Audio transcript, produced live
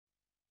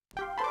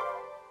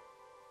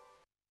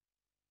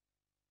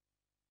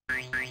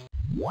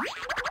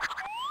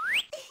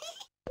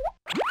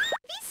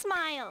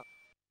V.Smile.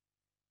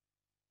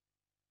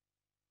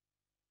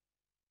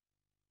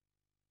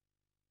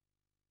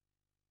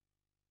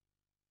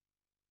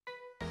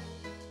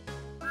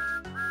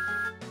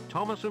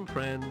 Thomas and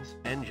Friends,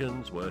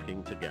 engines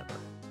working together.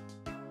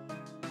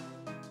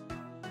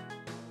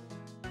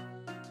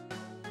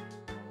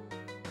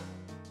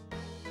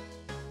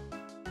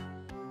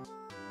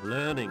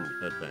 Learning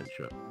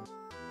adventure.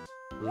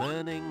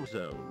 Learning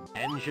zone.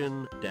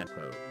 Engine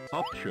depot.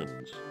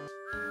 Options.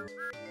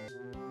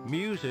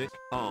 Music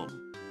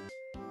on.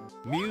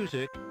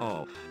 Music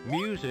off.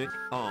 Music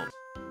on.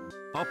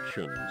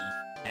 Options.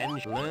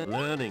 Engine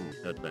learning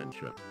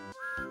adventure.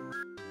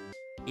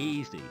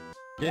 Easy.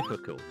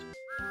 Difficult.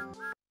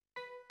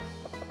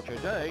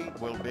 Today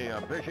will be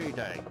a busy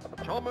day.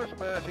 Thomas,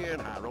 Bertie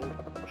and Harold,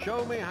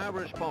 show me how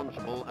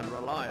responsible and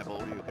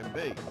reliable you can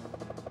be.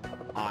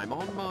 I'm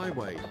on my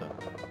way, sir.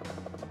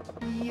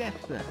 Yes,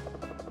 sir.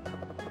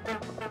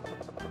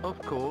 Of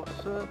course,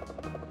 sir.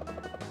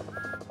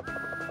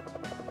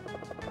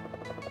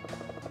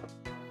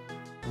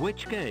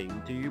 Which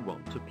game do you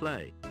want to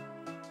play?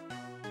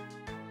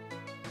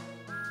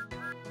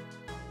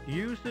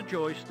 Use the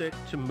joystick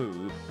to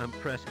move and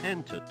press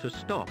enter to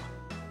stop.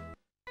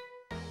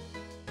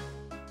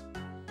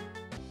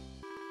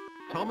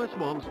 Thomas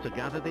wants to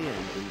gather the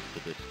engines to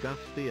discuss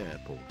the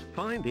airport.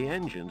 Find the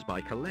engines by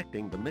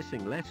collecting the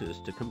missing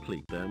letters to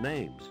complete their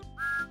names.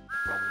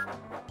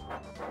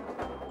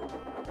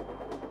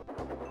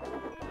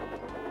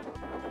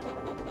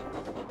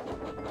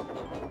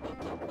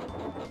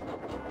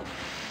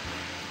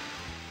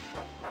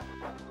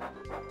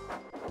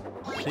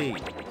 C.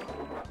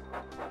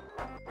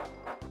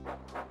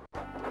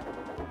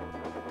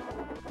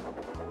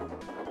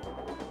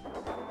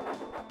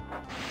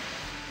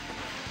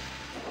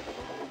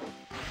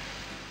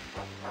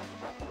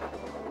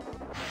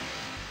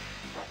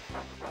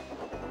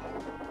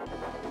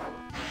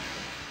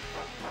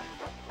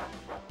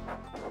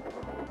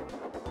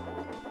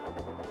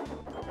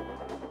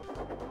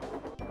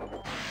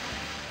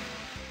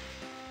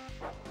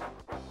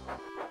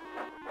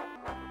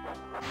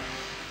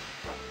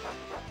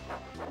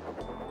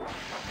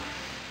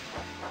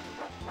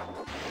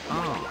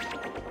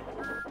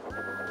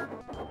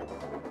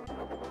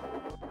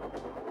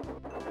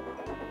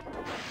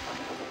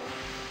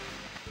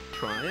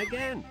 Try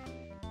again.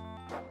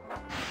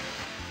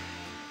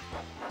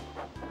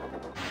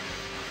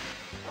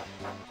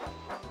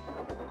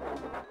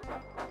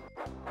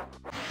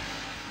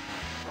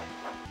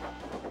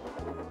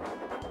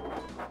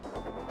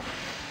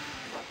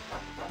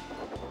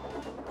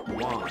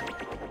 Y.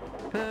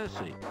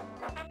 Percy.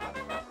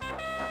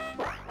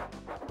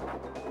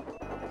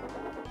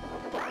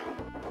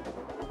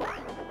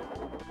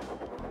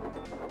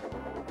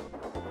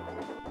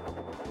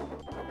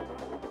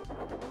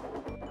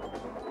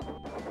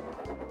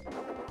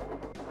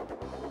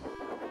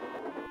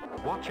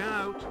 Watch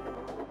out!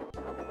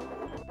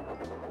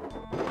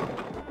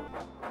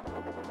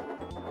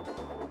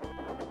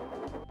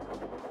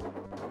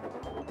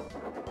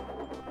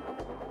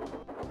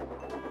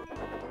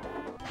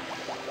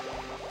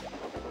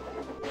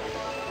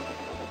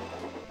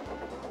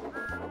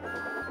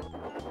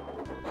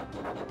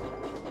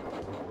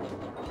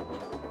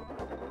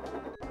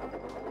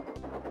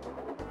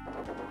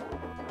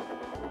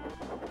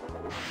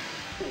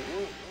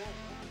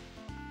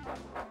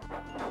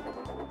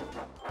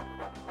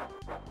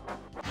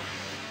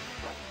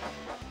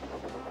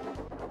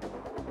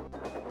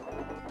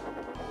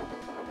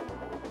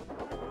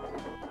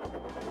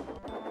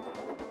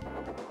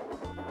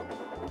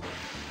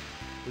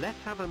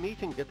 Let's have a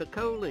meeting at the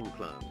coaling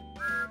plant.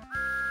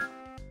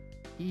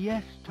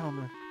 Yes,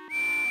 Thomas.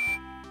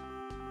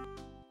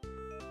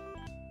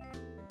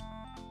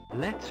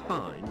 Let's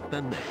find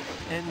the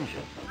next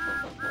engine.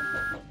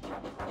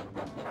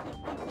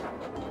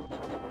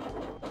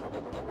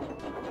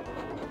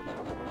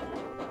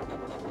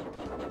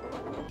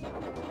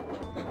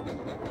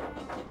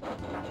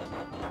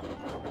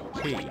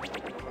 T.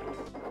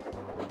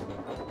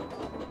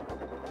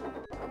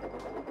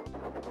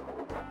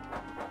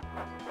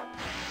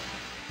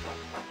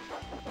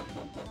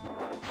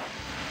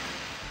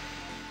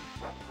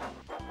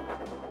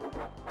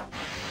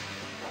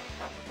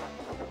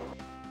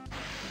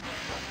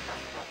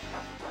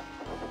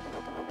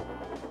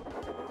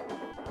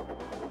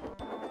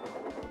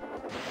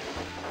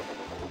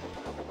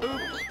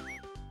 Oops!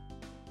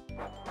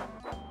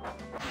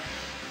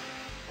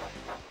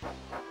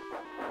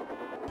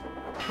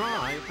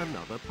 Try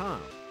another path.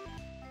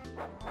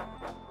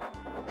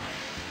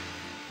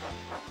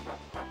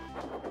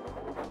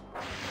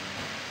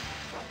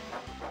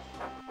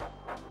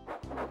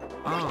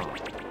 R.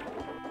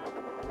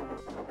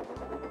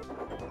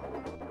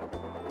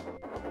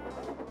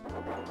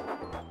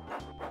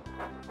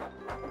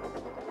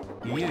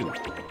 U.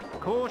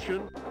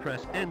 Caution,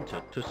 press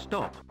enter to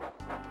stop.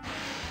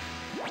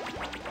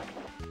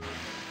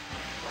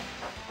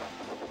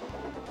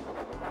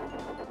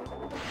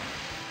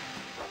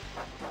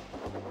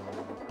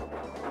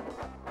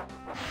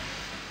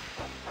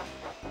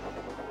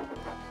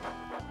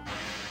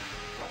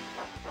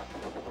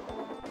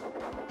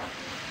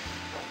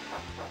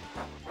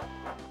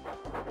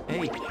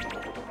 H.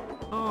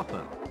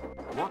 Harper.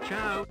 Watch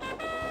out!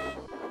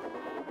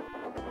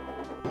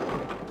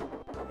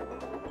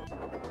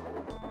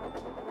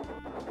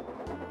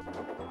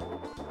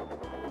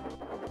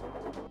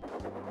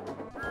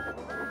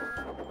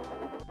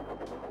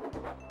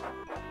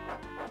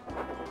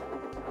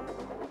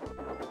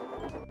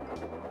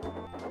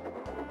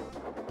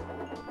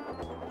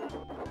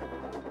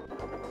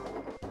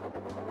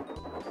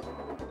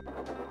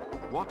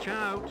 Watch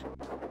out!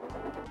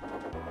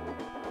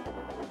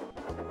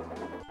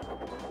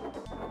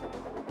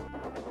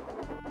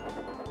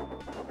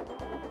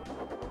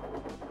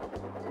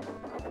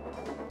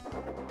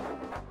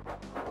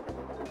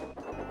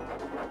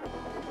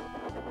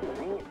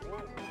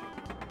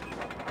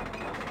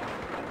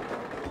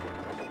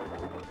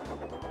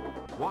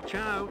 Watch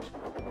out!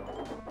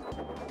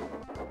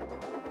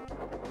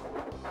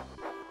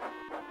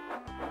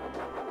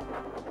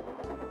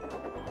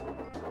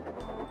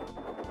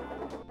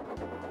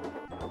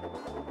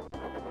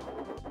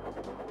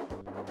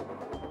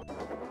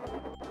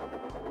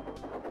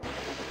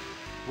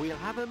 We'll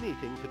have a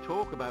meeting to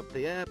talk about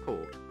the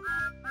airport.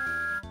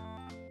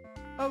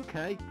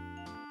 Okay.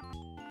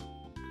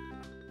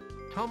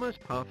 Thomas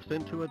puffs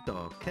into a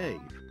dark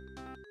cave.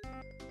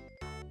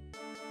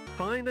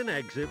 Find an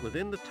exit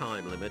within the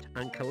time limit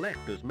and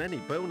collect as many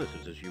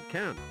bonuses as you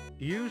can.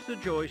 Use the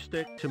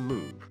joystick to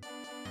move.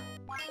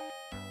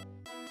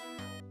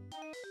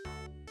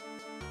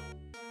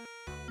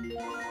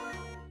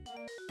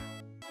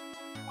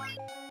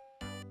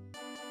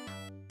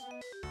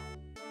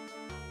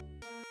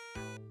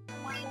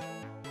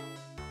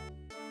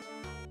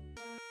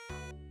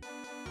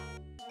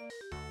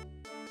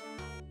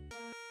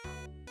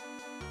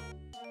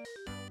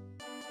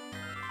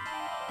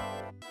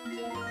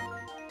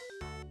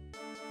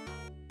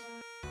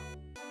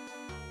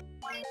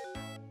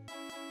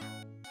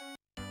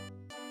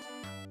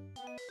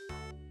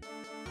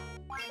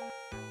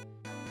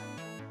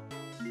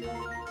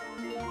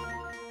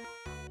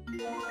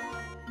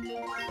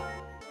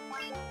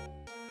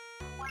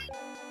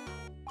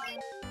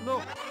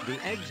 Look, the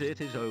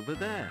exit is over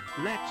there.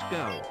 Let's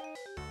go.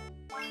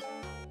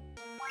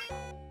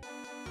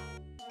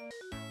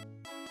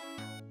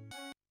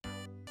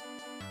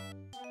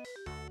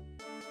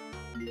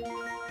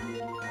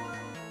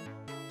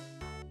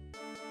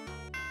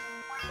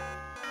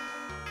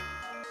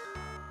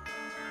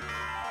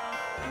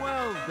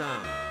 Well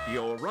done.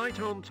 You're right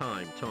on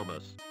time,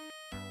 Thomas.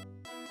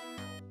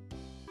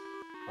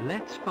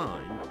 Let's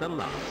find the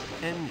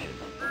last engine.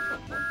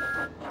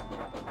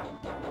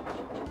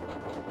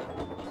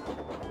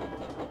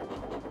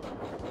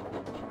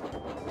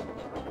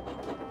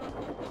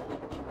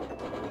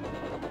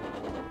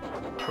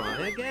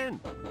 Try again.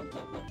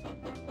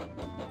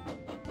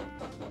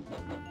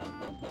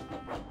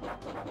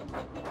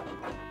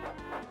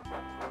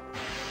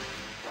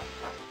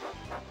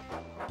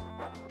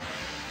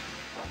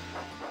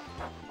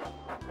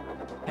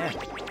 F.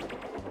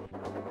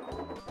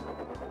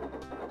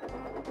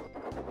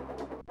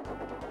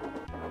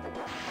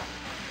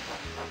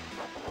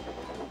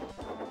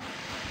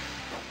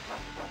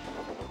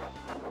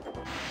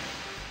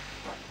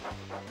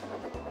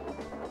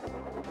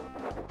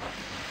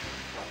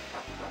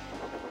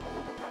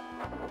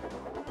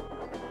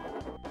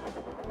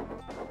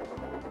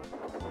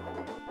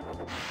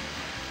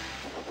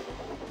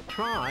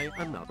 Try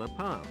another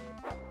path.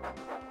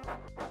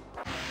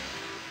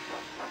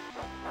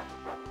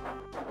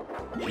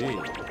 G.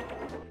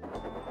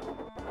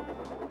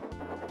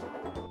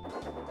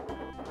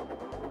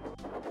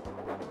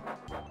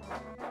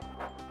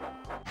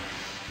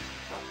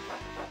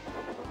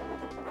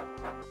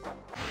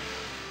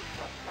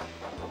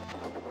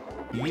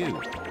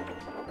 U.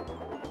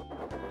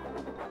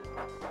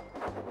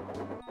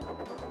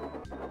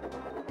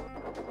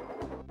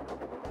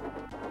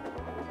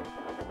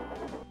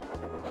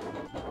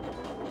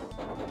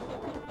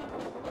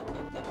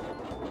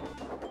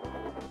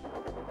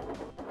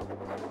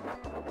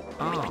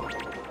 R.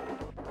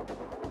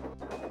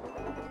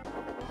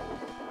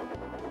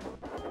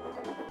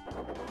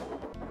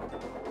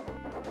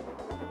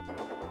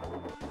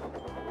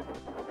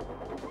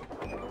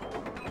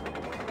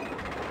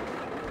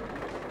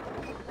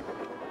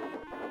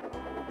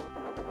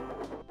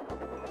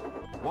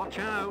 Watch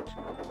out!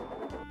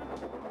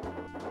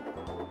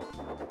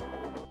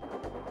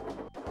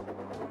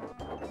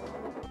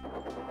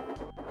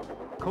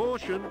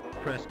 Caution,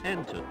 press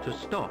enter to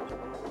stop.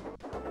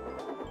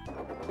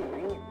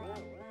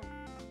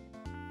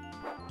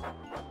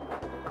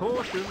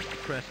 Caution,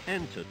 press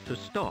enter to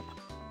stop.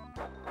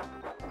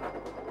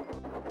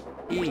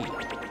 E.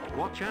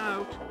 Watch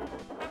out!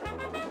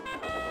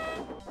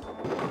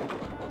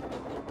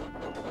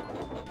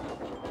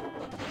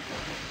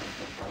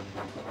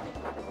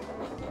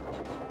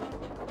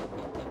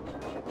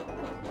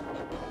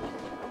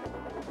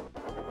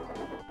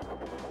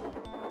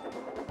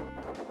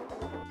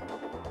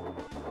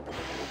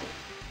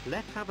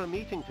 Let's have a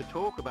meeting to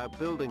talk about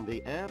building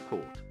the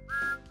airport.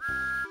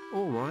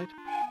 All right.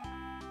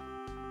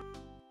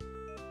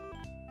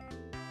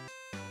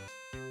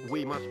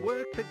 We must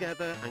work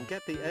together and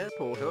get the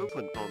airport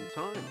open on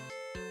time.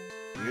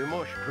 You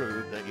must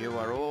prove that you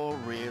are all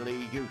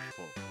really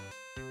useful.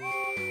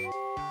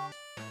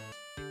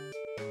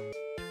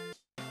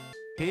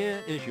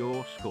 Here is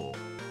your score.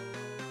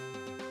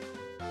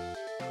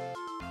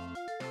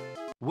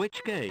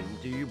 Which game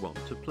do you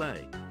want to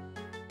play?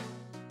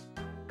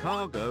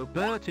 Cargo,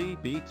 Bertie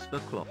beats the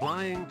clock.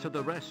 Flying to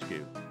the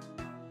rescue.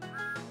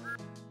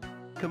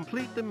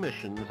 Complete the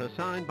missions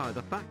assigned by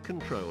the Fat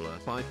Controller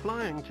by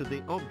flying to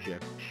the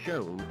object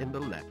shown in the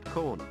left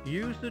corner.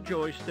 Use the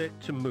joystick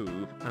to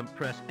move and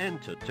press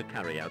Enter to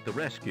carry out the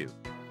rescue.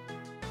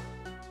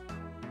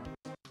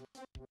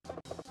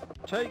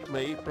 Take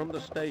me from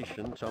the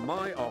station to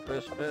my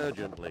office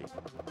urgently.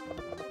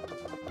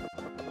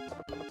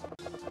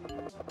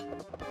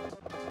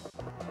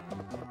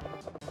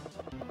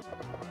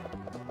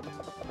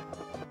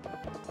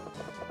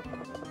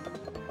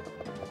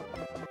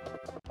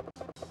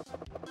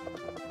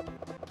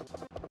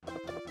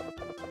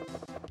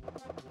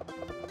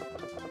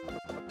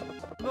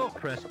 Look,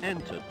 press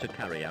Enter to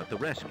carry out the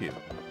rescue.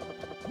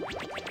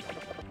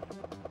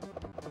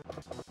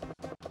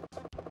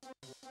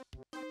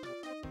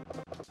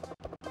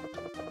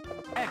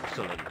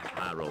 Excellent,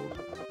 Harold.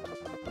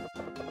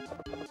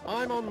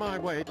 I'm on my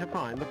way to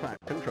find the Fat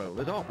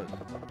Controller's office.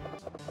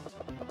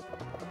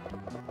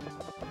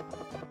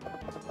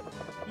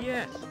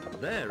 Yes,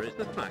 there is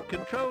the Fat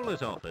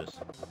Controller's office.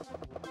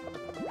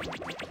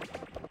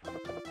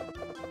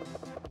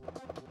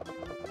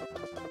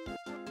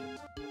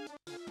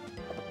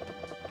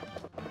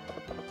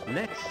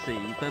 Let's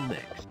see the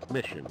next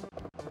mission.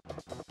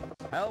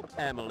 Help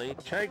Emily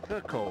take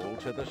the call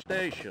to the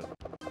station.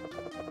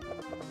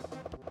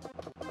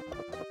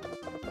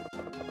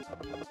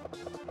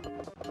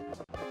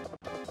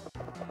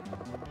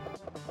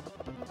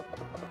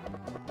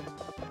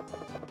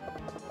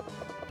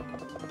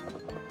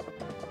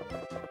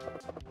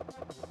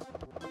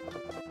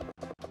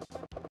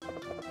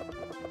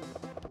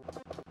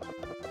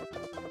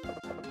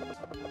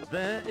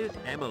 There is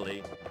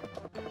Emily.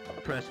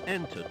 Press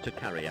Enter to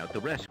carry out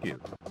the rescue.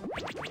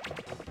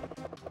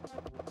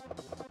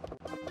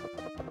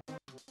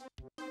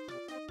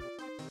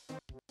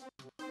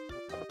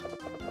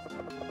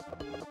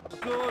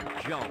 Good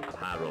job,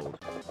 Harold.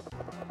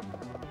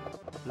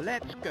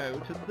 Let's go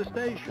to the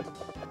station.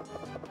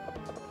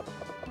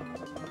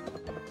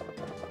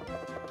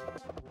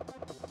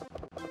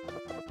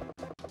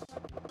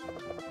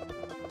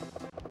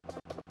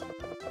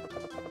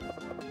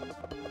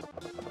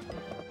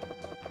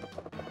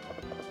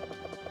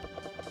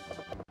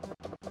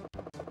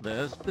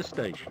 There's the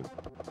station.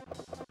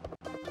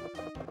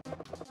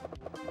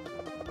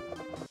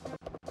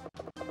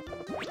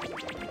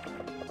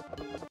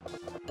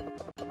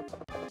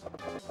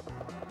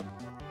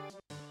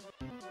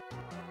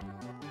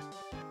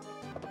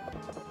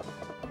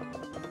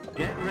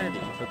 Get ready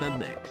for the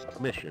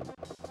next mission.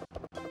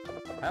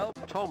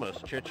 Help Thomas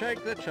to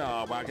take the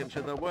tar wagon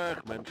to the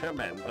workmen to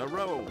mend the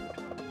road.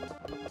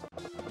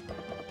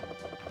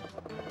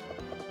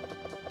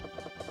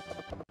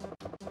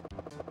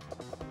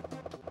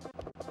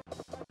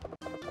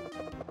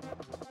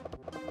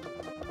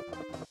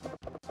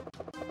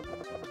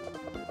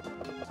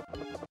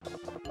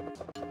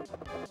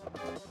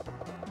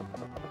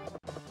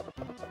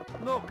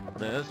 Look,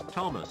 there's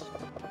Thomas.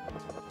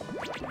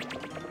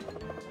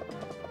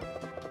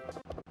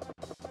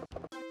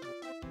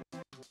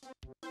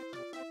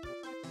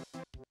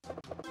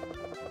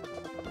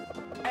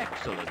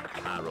 Excellent,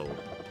 Harold.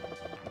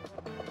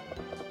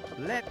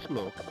 Let's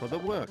look for the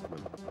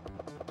workmen.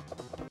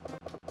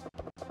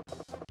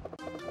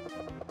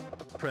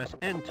 Press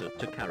Enter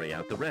to carry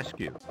out the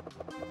rescue.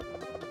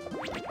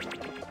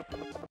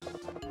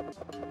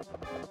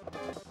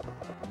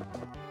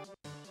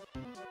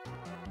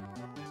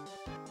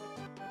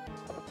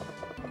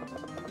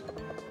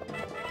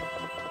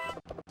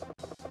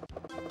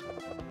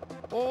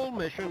 All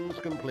missions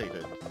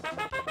completed.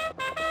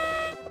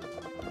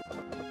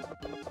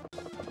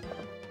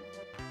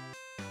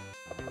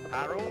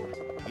 Harold,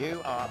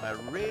 you are a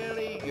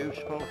really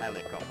useful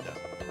helicopter.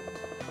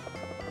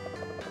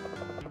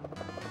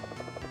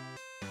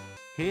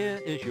 Here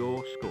is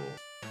your score.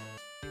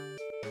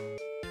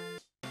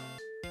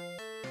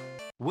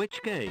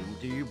 Which game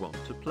do you want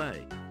to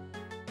play?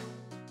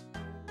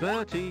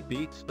 Bertie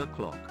beats the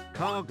clock.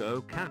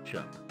 Cargo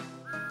catch-up.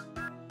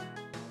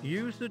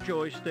 Use the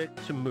joystick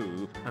to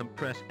move and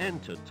press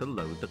Enter to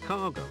load the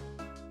cargo.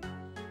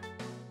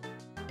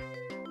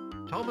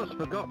 Thomas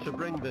forgot to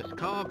bring this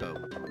cargo.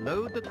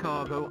 Load the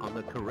cargo on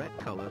the correct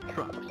color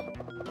trucks.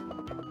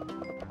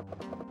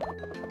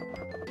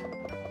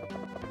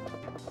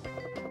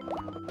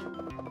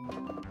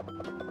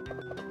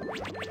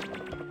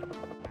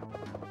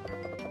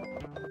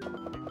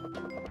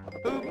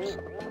 Oops!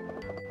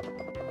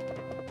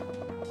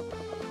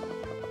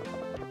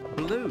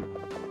 Blue.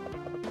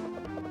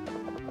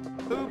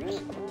 Oops!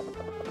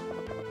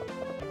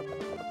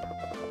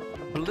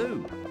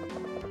 Blue.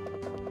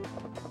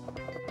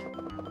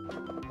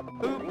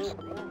 Oops!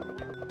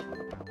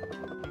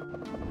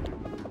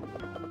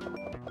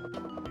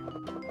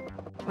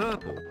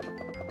 Purple.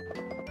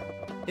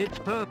 It's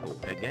purple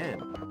again.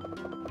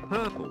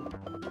 Purple.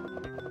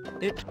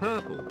 It's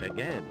purple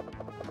again.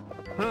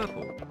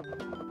 Purple.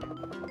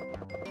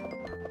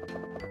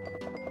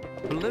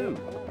 Blue.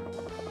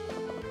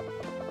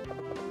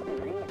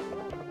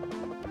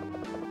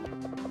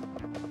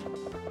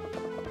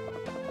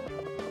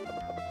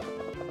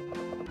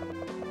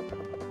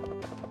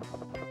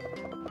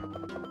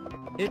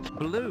 It's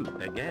blue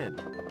again.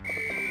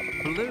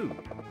 Blue.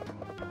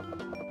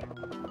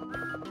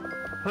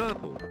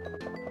 Purple.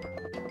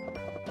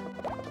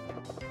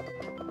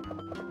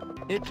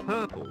 It's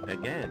purple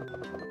again.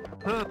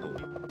 Purple.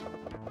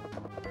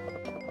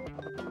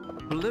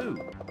 Blue.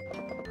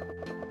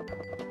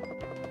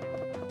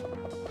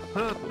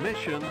 Purple.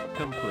 Mission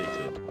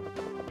completed.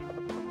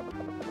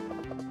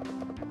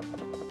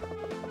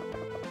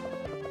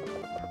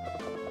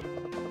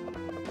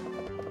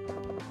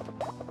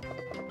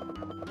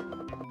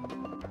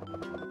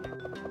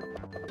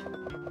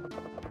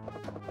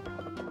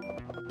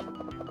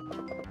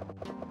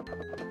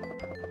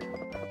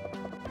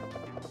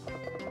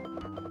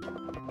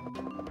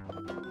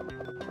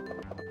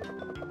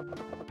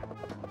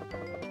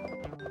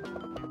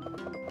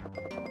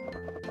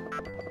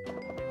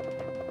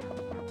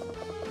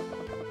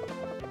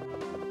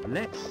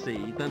 Let's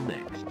see the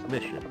next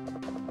mission.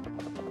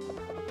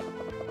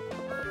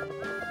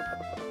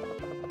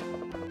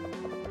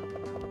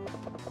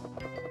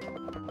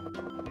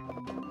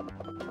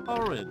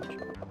 Orange.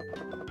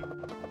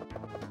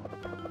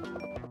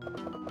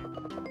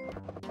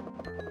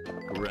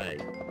 Grey.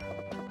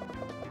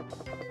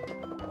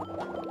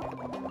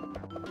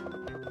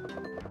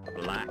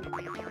 Black.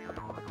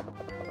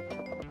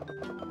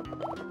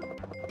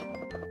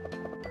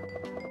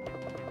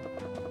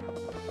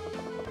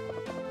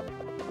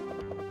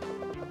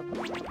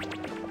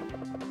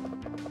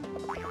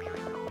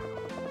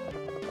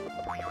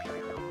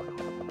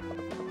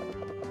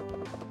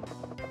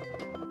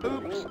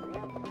 Oops.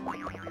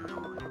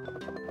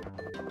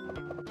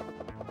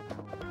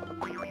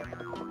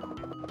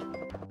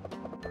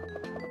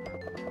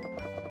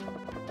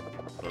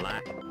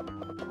 Black.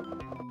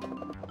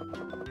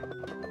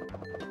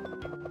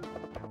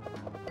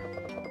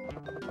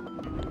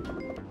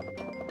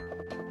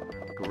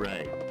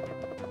 Gray.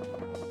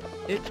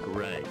 It's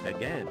gray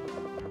again.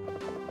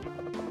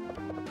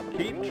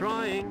 Keep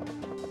trying.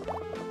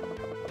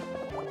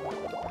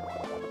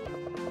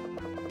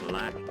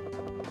 Black.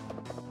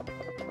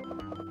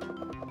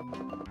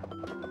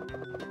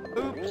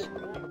 Oops.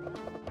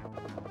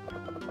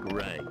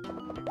 Gray.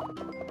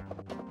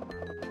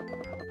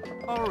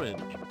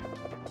 Orange.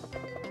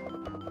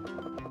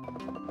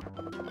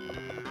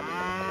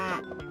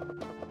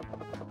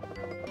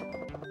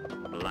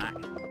 Black.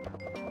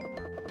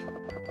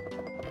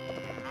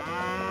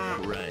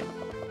 Gray.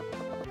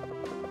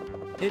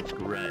 It's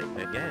gray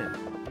again.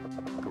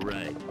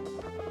 Gray.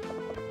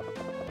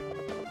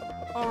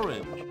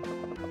 Orange.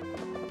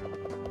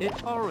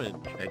 It's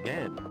orange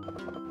again.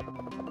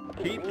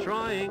 Keep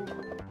trying.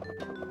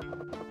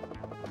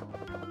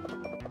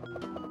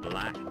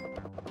 Black.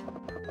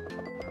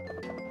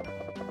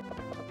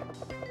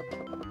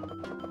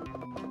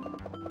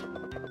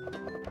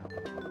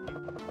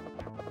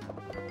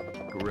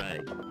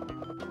 Gray.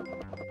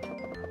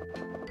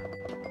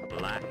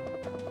 Black.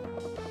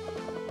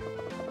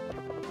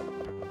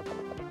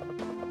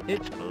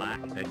 It's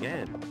black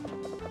again.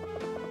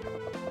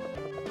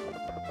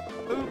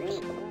 Oops.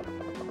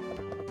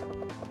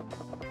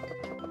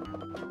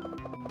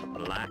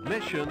 Black.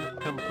 Mission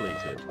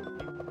completed.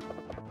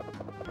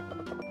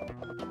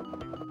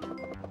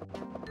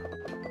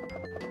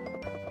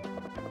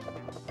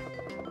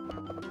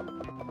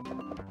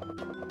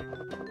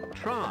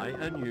 Try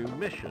a new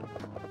mission.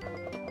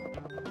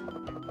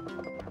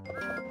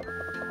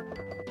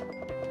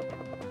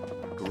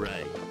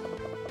 Gray.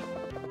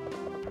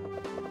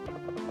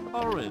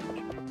 Orange.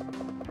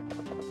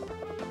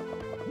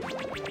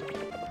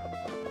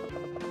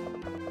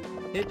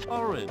 It's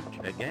orange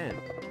again.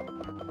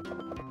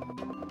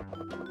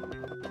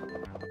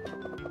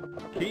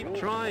 Keep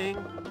trying.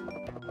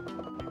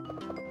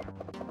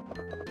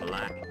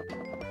 Black.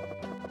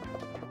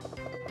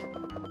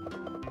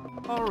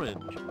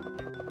 Orange.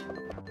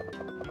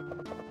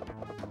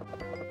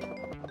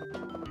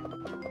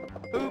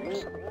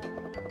 Oops.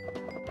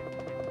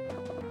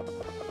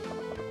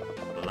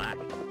 Black.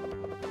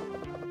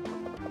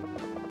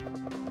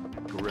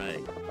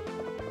 Gray.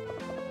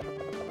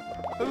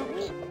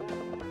 Oops.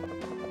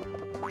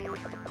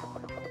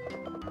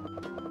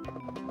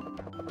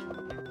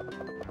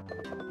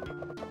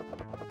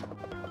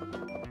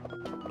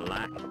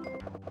 Black.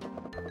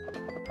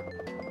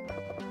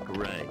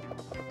 Gray.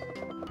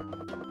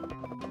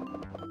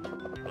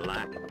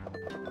 Black.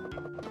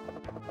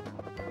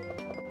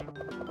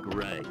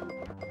 Gray.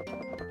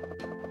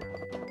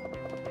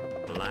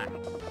 Black.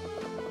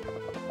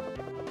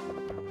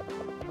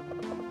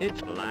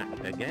 It's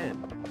black again.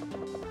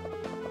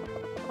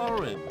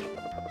 Orange.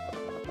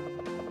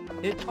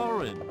 It's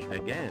orange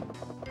again.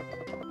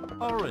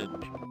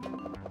 Orange.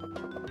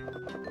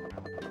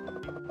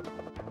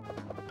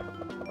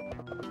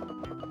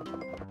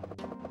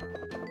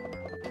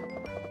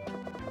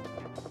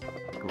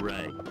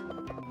 Grey.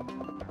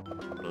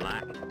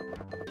 Black.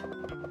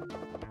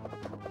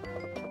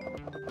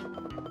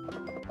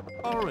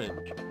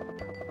 Orange.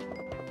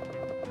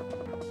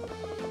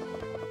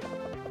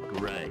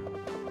 Grey.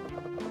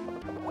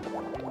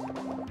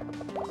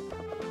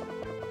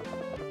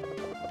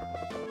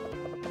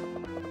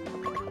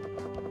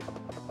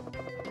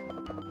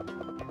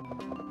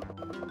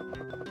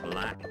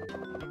 Black.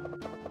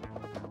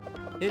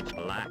 It's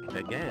black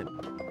again.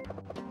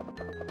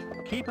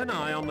 Keep an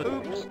eye on the...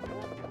 Oops!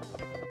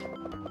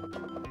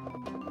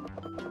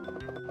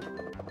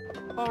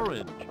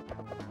 Orange.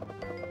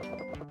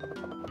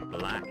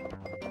 Black.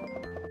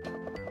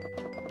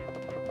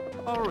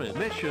 Orange.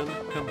 Mission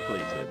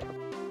completed.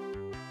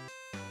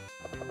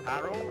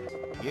 Harold,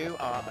 you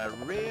are a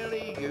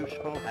really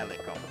useful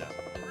helicopter.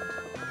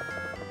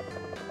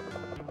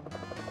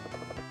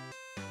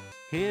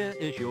 Here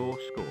is your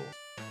score.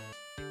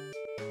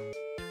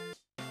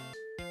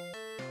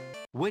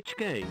 Which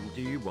game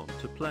do you want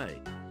to play?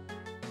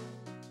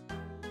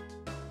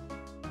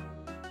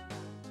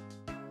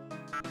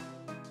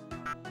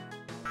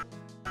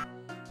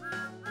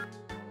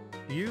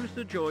 Use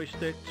the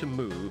joystick to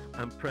move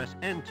and press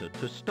enter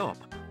to stop.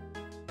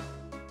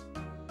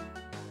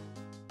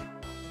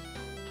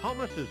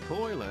 Thomas's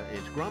boiler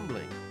is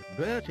grumbling.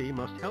 Bertie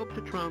must help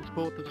to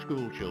transport the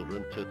school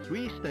children to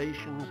 3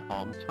 stations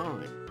on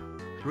time.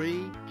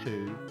 3,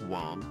 2,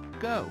 1,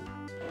 go!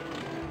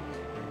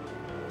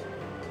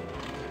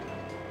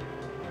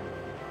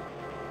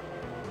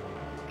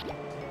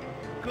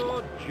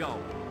 Good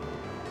job!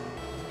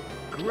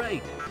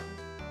 Great!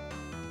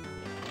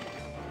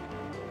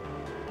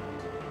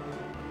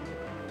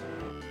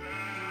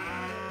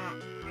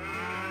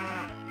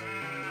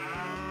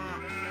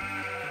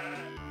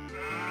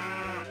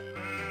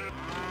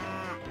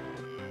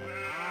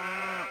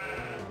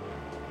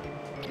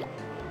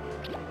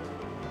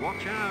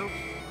 Watch out!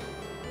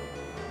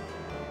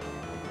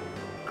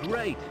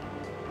 Great!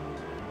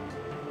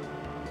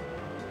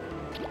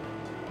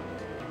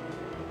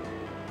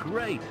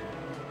 Great!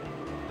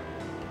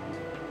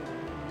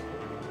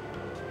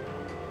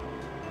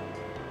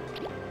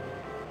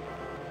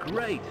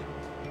 Great!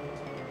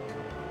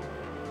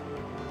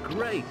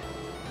 Great!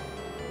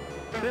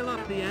 Fill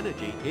up the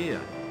energy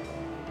here.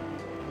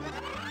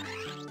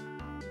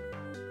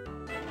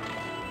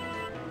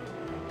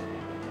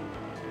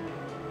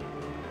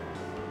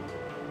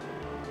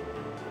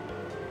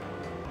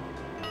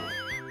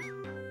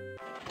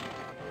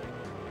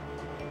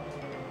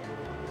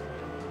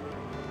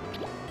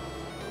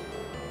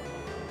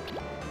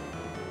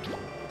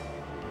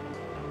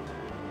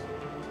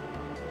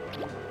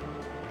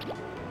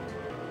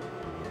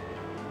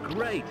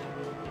 Great!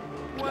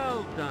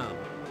 Well done!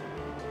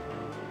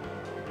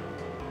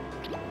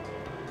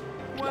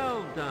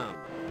 Well done!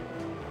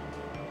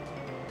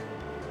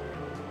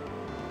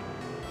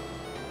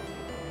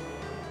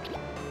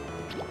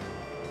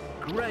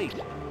 Great!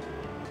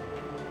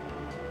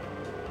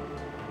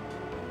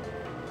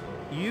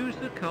 Use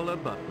the color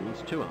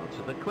buttons to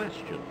answer the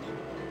questions.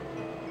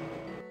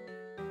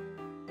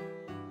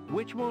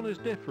 Which one is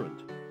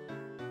different?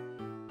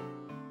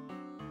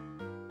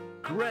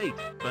 Great,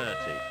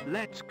 Bertie.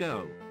 Let's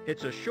go.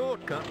 It's a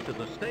shortcut to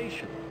the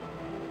station.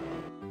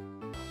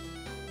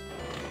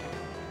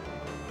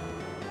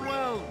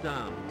 Well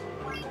done.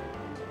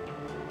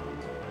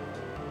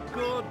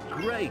 Good,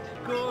 great,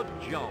 good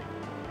job.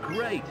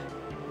 Great,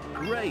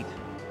 great.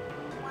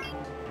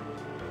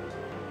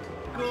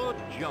 Good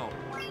job.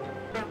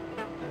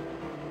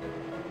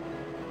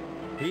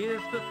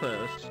 Here's the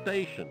first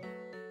station.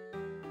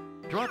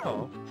 Drop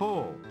off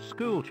 4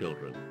 school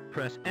children.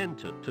 Press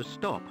enter to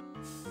stop.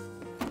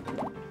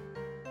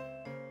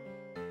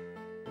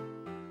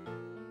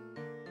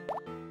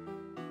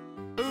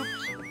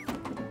 Oops!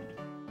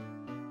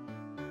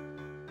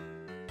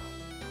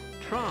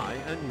 Try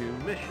a new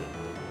mission.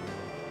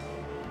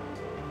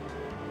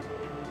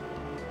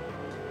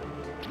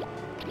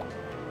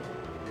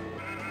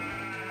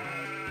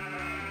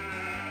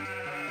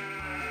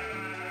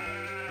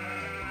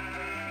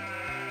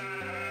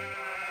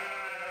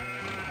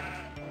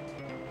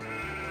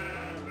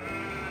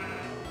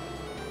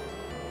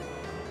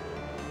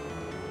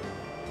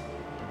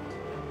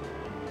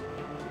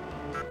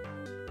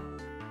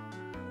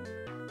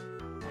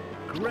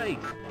 Great!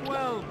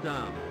 Well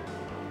done!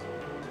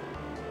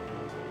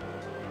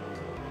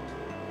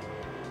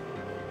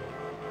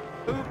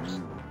 Oops!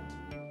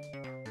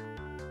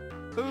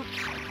 Oops!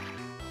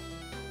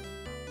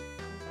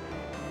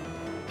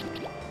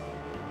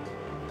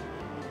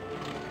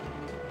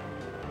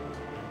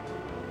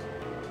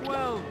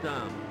 Well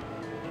done!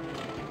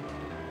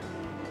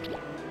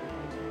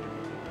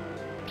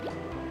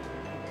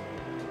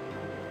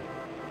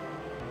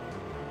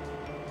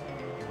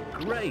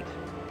 Great!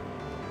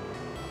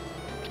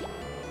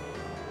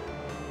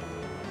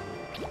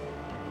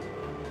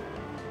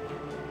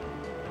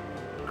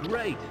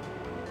 Great!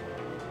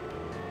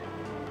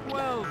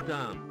 Well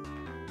done!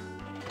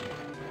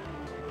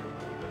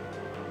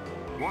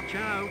 Watch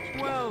out!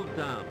 Well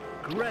done!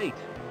 Great!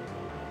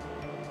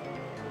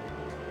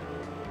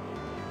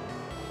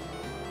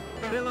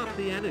 Fill up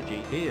the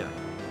energy here.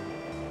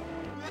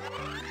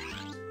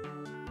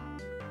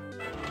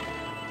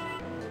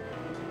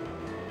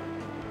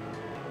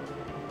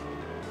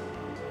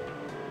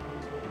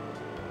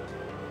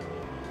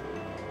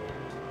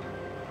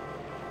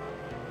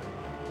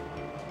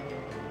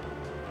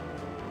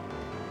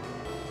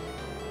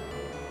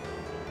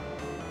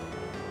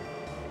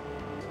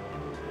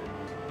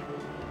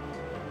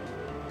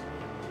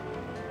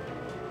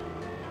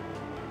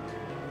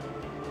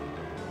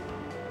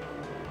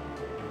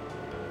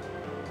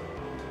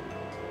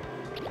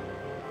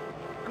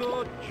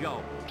 Good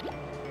job.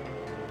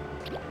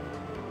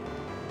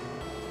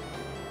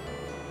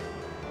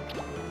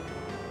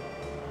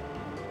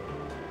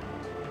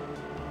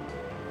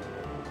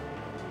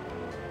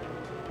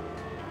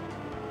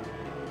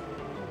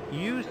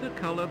 Use the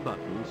color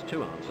buttons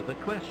to answer the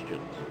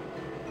questions.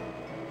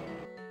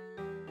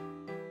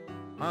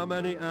 How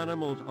many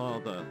animals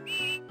are there?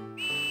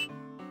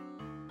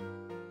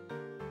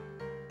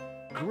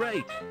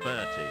 Great,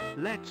 Bertie.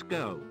 Let's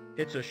go.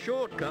 It's a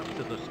shortcut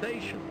to the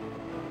station.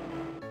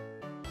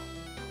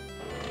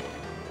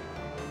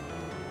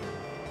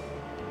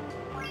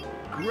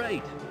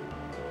 Great!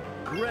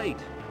 Great!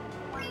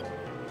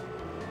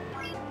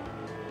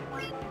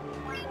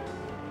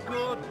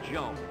 Good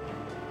job!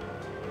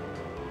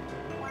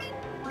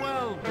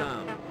 Well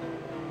done!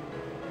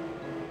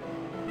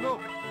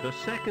 Look, the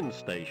second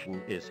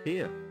station is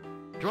here.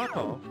 Drop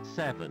off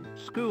 7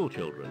 school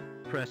children.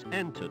 Press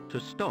enter to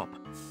stop.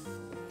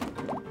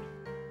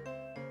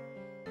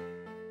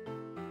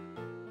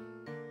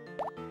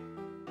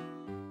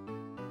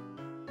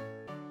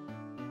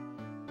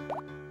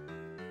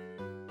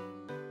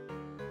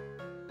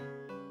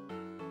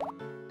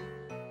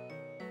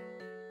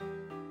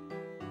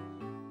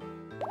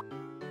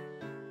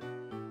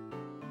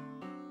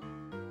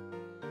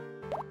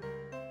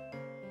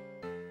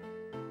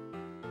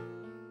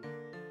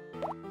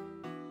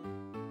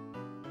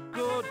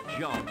 Good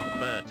job,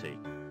 Bertie.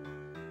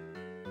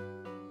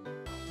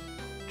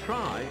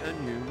 Try a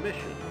new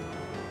mission.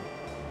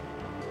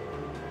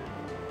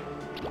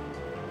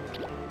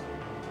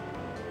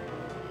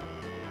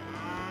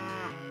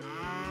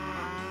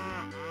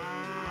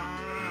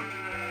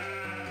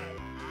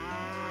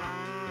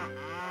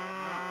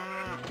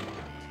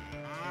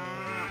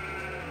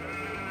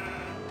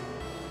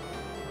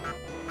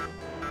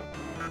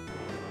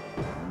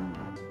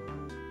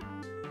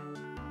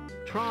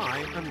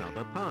 Try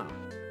another path.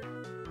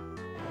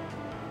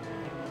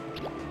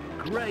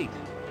 Great!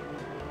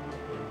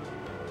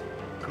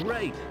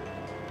 Great!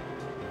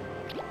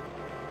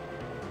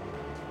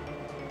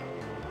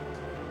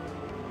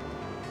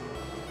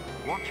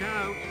 Watch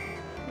out!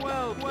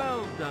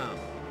 Well done!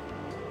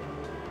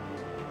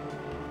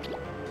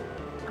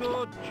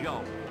 Good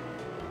job!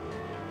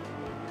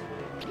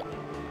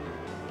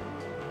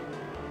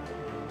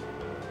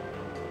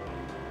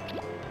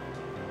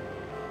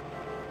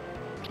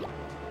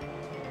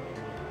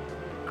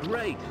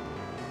 Great!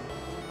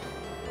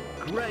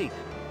 Great!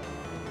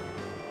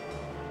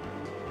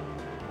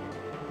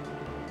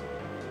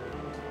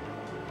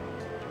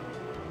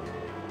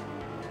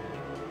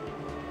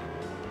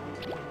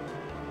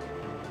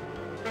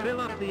 Fill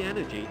up the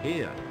energy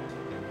here.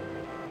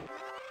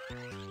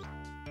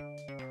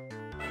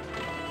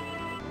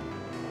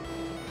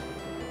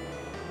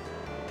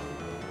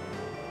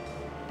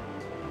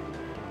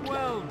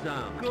 Well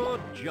done.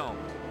 Good job.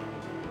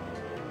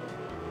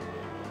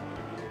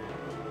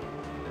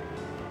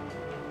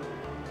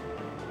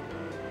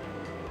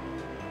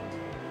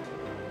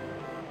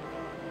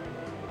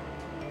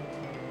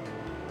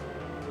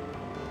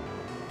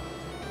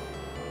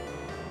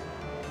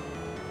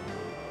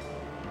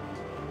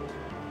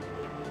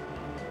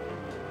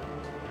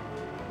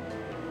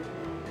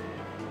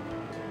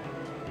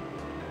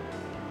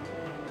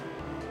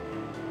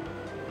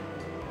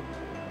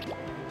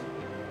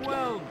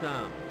 Well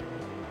done.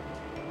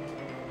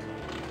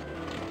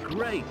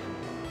 Great.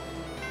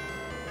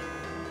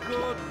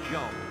 Good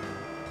job.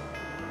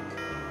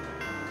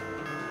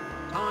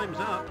 Time's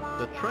up.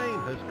 The train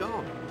has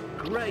gone.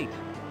 Great.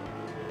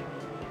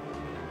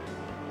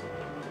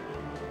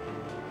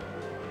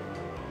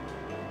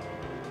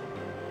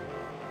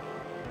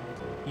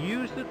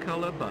 Use the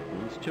color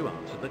buttons to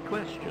answer the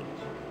questions.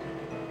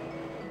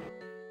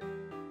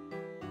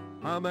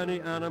 How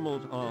many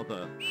animals are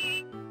there?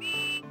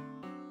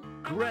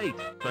 Great,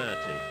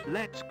 Bertie.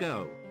 Let's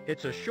go.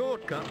 It's a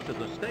shortcut to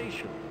the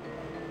station.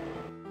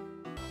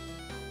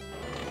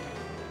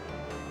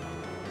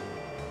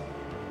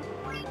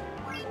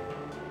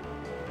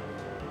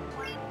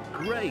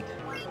 Great.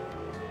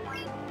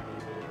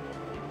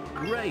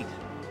 Great.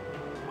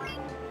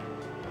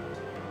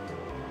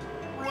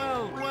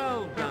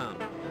 Well done.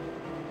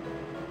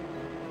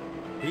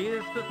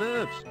 Here's the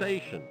third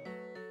station.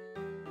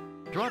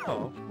 Drop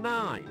off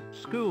 9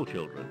 school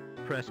children.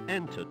 Press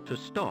enter to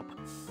stop.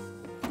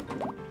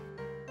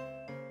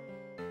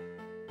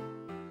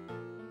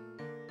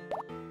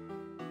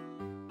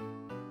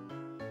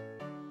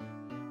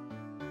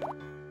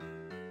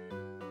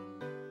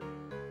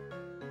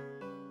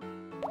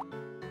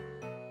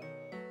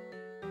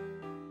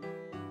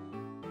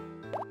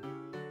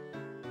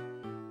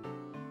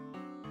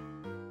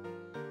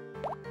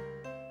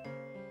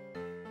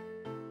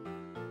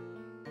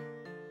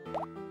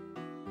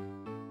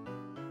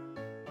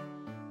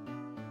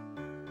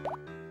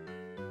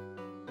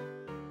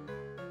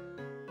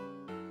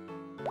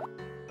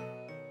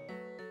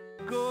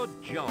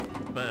 Good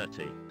job,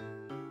 Bertie.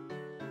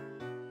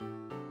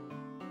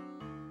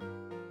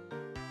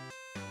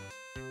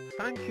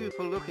 Thank you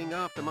for looking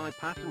after my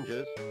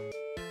passengers.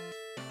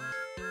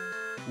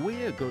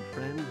 We're good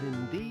friends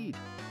indeed.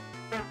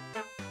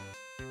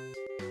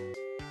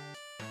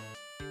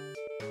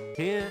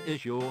 Here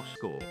is your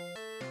score.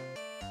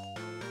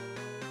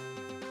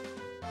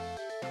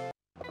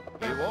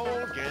 You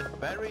all did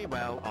very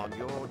well on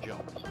your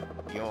jobs.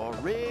 You're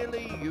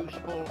really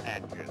useful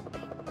engines.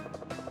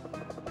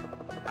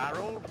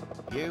 Harold,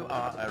 you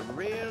are a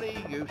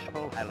really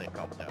useful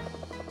helicopter.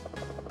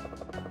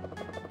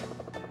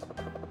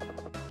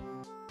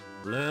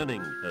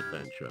 Learning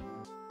adventure.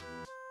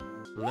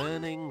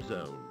 Learning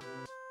zone.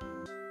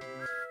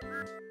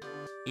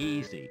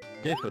 Easy,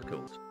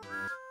 difficult.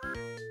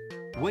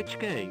 Which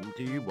game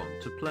do you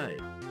want to play?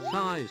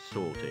 Size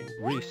sorting,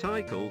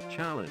 recycle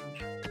challenge.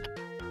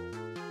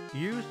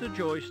 Use the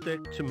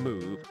joystick to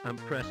move and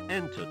press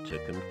enter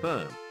to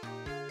confirm.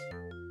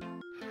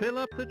 Fill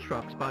up the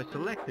trucks by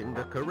selecting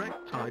the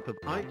correct type of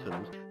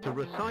items to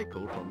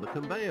recycle from the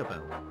conveyor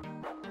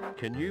belt.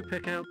 Can you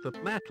pick out the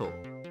metal?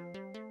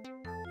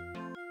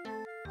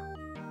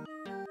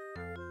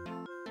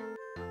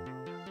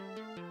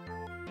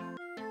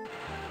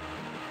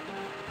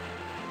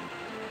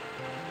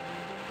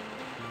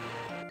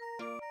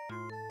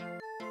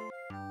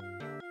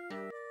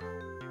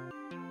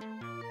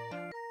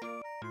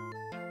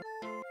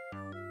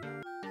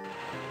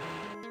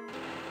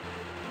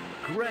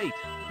 Great!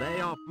 They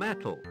are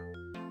metal.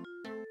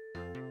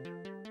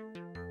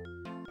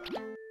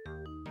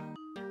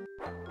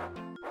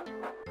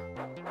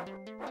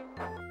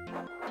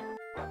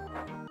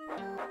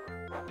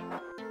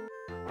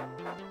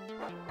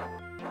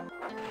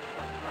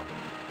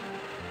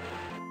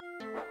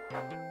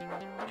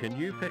 Can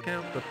you pick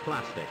out the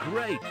plastic?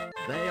 Great!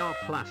 They are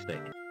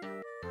plastic.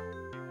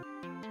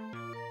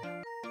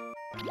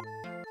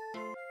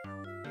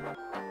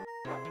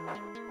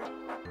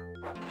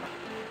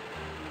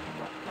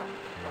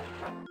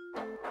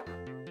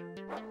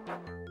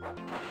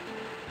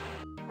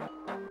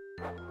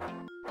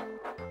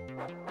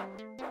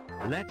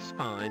 Let's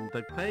find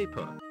the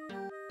paper.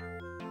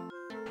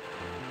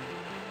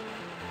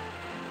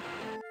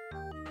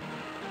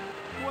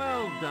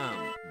 Well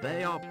done!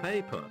 They are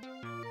paper.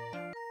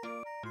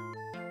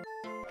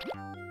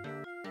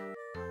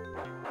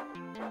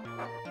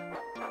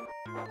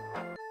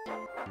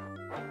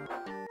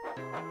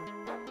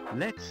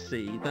 Let's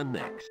see the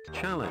next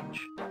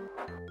challenge.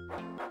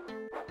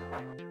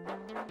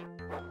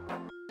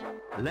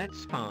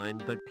 Let's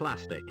find the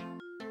plastic.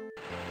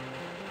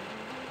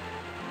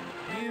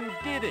 You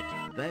did it!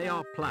 They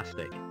are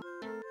plastic.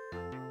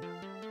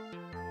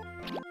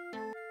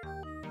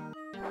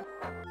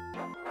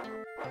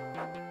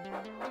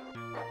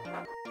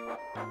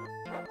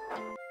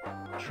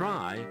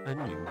 Try a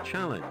new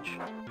challenge.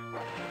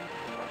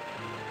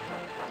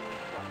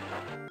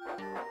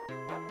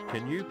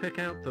 Can you pick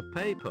out the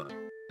paper?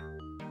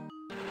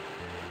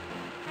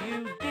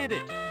 You did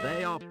it!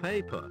 They are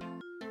paper.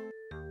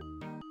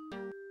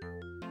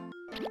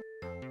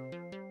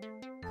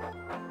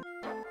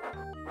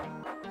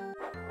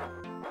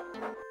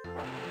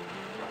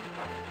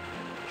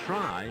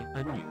 Try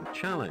a new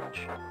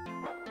challenge.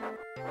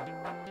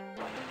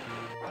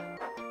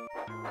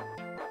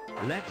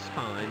 Let's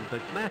find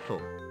the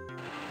metal.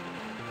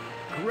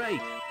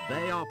 Great!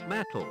 They are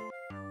metal.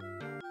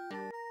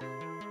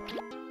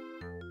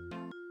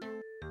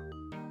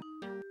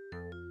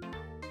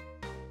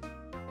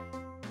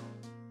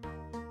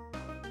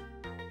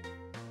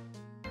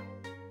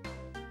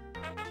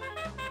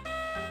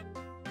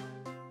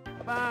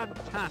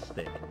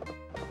 Fantastic!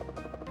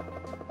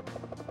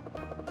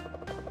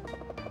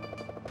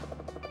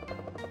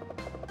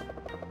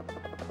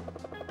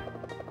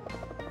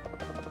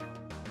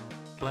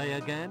 Play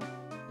again?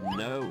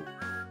 No.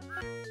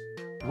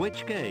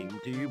 Which game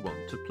do you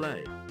want to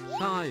play?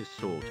 Size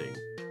sorting.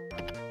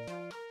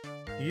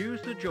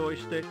 Use the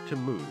joystick to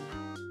move.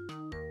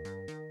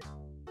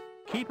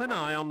 Keep an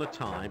eye on the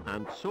time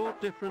and sort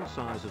different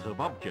sizes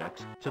of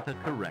objects to the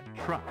correct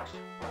trucks.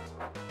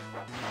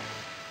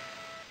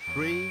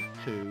 3,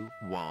 2,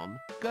 1,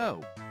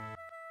 go!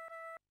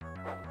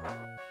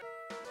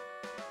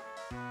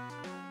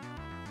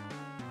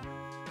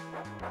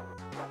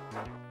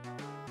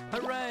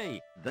 Hooray!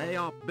 They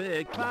are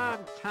big.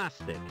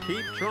 Fantastic.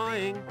 Keep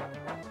trying.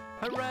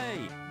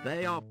 Hooray!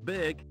 They are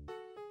big.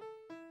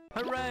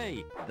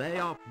 Hooray! They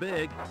are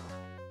big.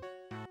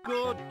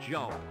 Good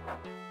job.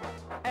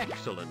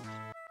 Excellent.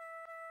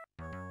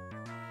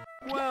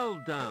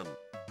 Well done.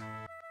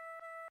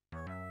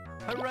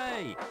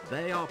 Hooray!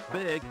 They are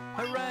big.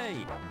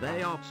 Hooray!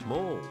 They are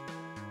small.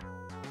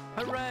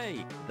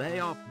 Hooray! They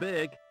are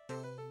big.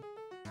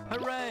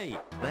 Hooray!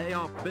 They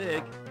are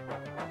big.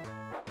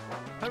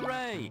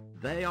 Hooray!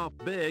 They are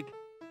big.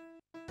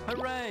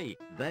 Hooray!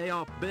 They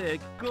are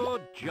big.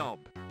 Good job.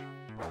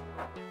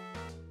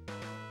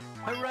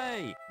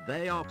 Hooray!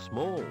 They are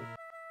small.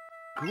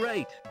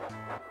 Great.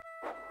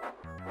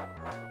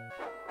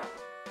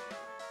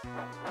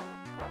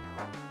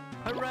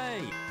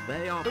 Hooray!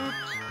 They are...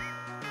 Oops!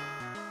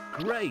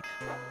 Great!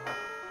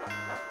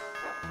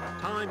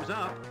 Time's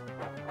up!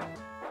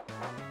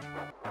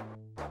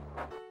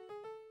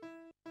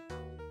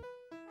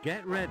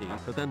 Get ready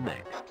for the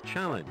next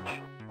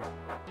challenge.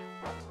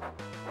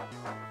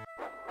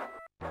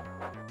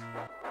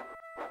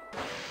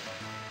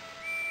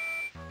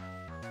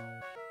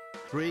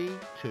 Three,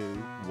 two,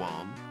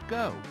 one,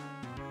 go.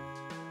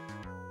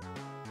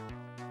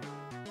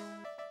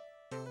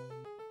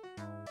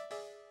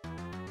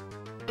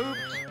 Oops!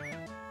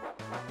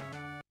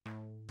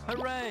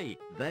 Hooray!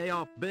 They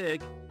are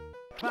big!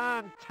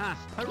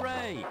 Fantastic!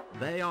 Hooray!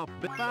 They are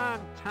big!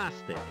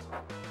 Fantastic!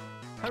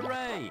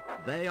 Hooray!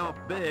 They are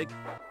big!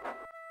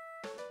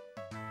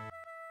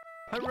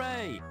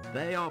 Hooray!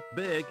 They are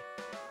big!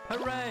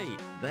 Hooray!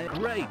 They're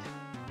great!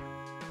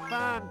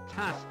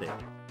 Fantastic!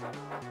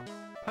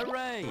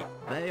 Hooray!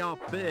 They are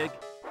big!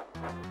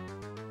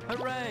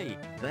 Hooray!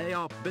 They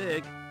are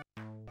big!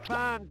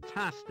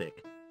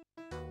 Fantastic!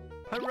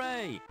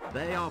 Hooray!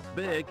 They are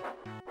big!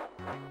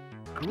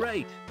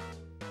 Great!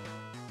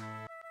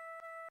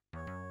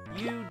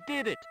 You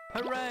did it!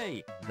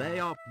 Hooray! They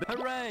are...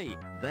 Hooray!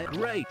 They're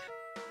great!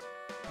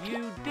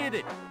 You did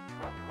it!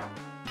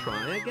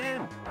 Try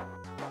again!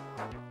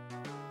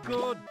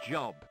 Good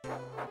job!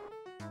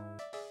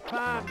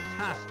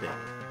 Fantastic!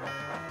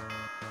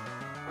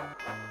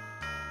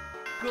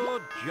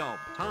 Good job!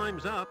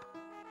 Time's up!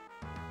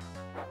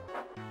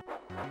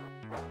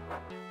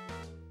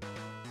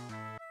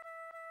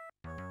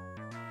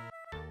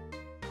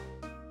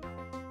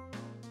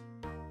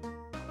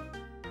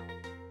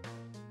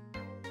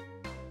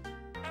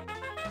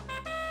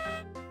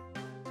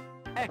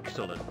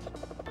 Excellent!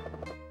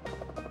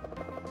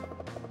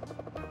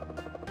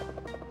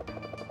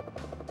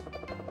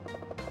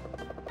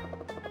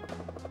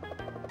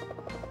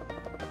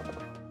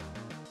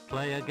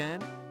 Play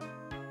again?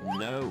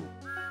 No.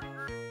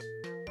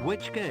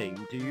 Which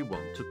game do you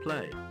want to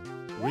play?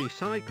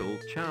 Recycle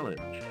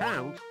challenge.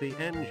 Count the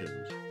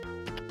engines.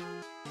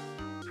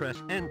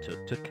 Press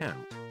enter to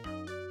count.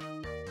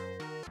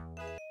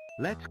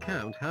 Let's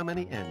count how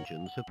many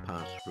engines have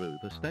passed through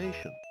the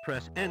station.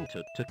 Press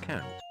enter to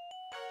count.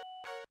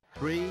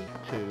 3,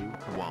 2,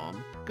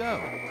 1, go.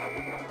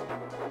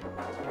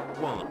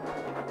 1,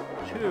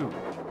 2,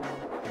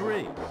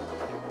 3.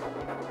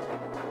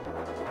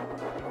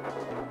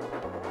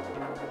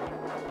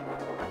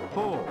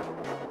 4,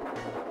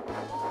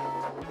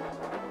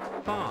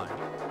 5,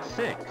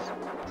 6,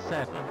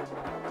 7.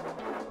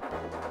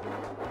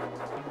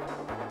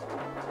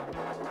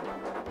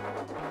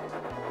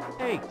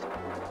 8,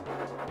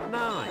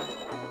 9,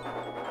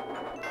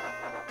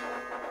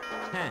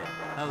 10,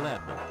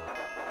 11.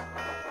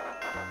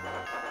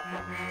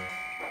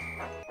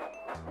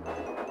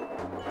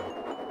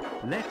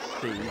 Let's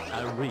see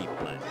a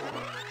replay.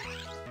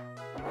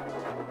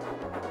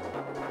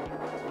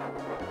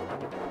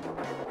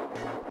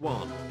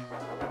 1,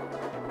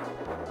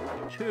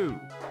 2,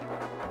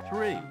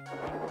 3,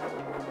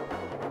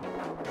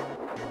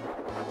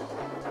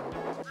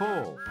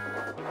 4,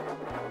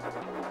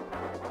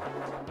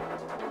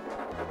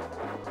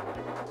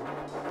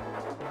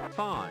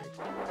 5,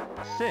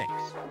 6,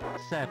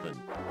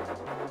 7,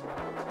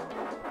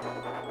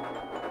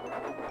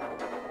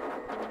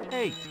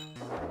 8.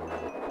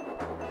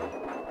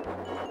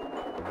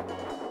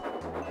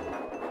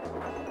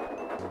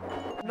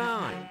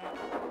 9,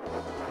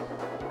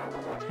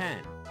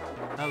 10,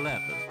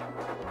 11.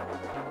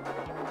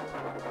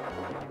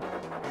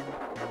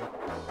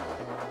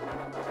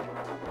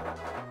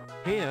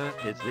 Here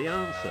is the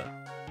answer.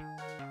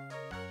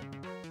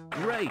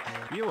 Great,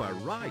 you are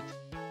right.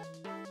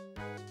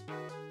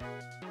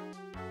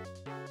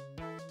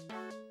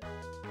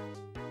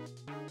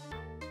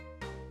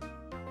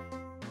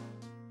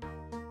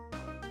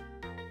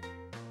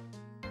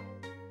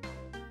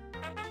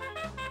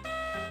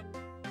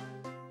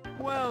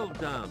 Well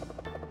done.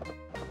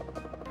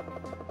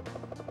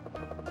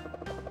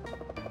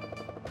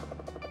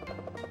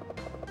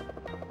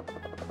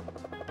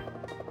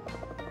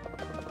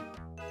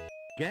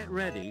 Get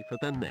ready for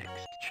the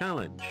next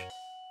challenge.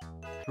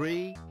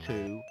 3,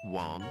 2,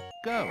 1,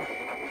 go.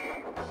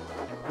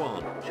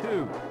 1,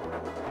 2,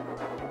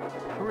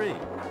 3,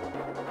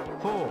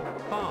 4,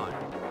 5.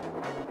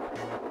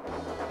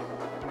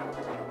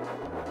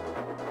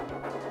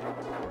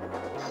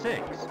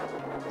 6,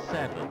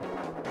 7,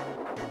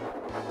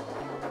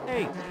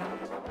 8,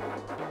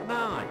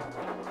 9,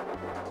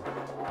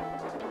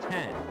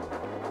 10,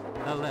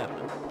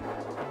 11,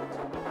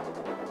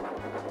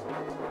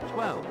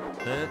 12,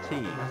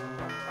 13,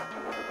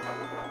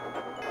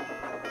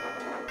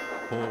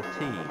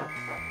 14.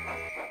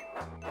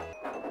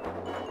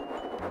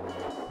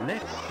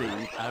 Let's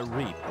see a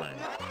replay.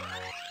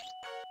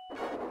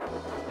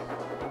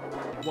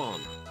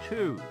 1,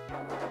 2,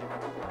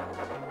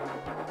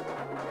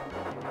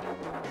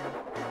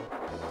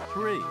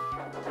 3,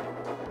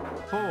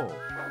 4,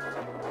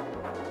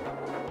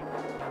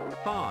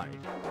 5,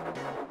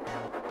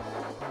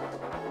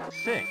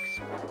 6,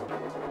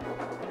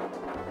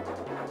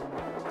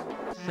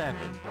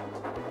 7,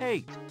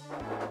 8,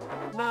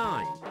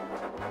 9,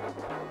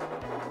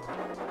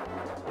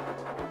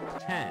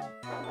 10,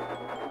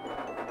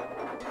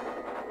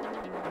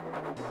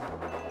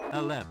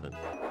 11,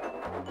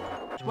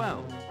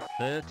 12,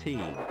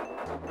 13,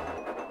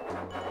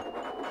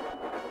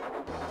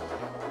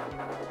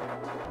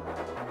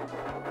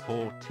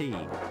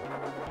 14,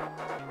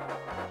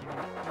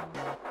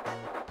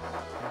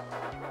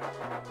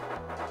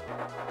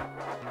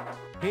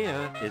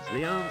 'Here is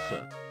the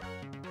answer.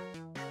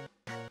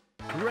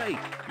 Great,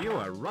 you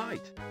are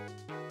right.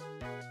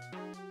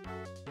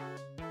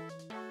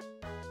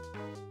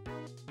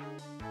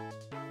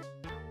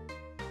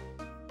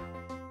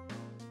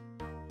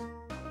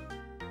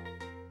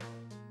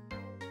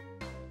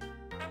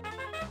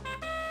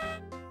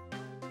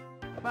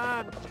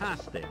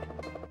 Fantastic.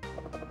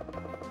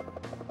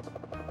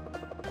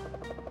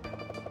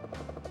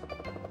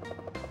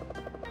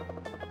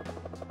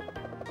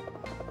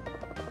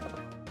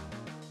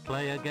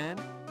 Play again?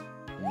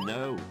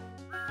 No.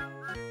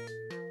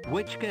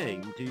 Which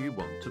game do you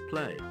want to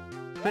play?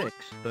 Fix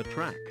the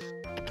tracks.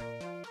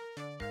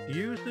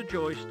 Use the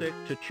joystick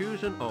to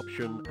choose an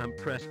option and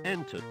press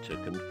Enter to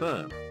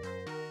confirm.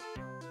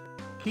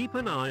 Keep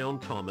an eye on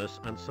Thomas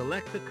and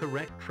select the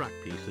correct track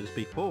pieces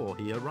before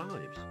he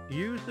arrives.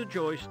 Use the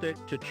joystick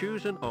to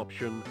choose an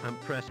option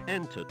and press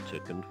Enter to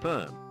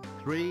confirm.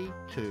 3,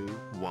 2,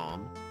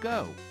 1,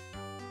 go.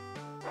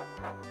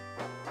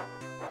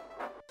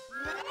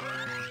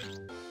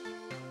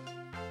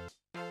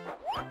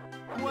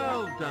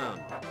 Well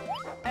done.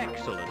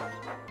 Excellent.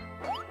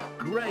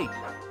 Great.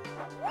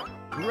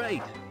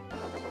 Great.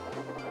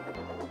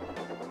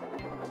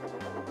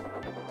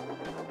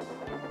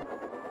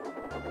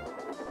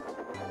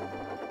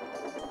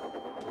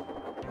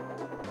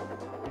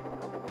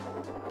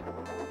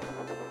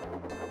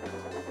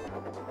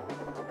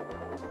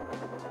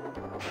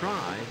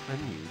 Try a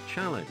new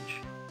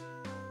challenge.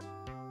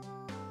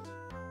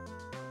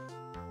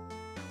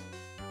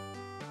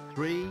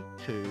 Three,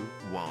 2,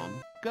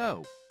 1,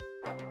 go.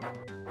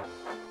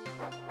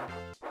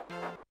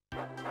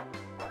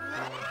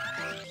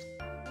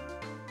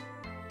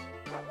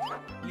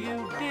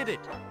 You did it!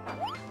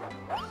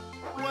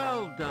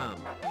 Well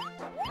done!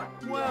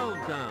 Well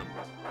done!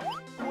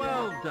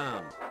 Well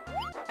done!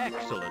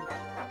 Excellent!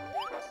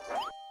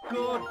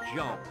 Good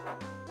job!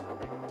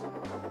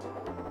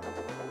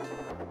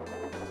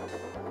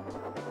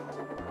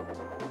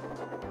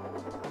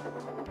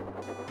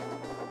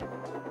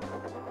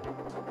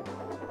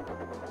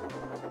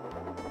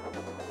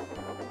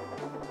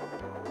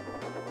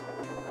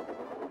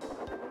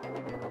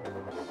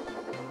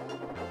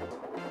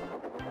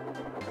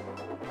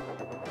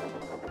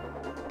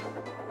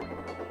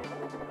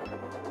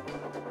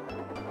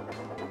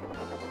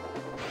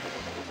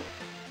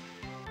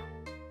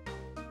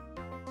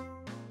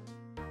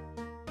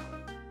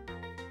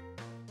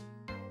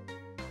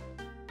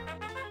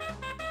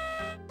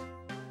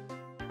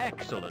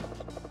 Excellent!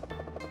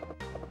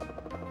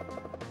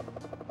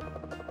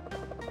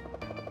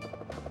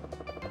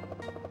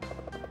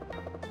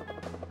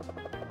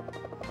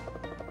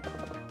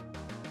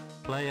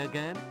 Play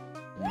again?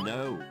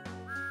 No.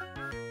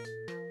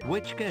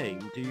 Which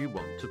game do you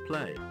want to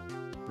play?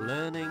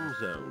 Learning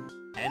Zone,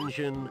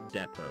 Engine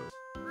Depot.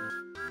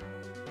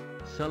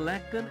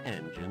 Select an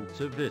engine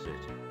to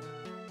visit.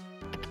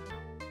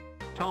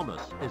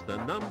 Thomas is the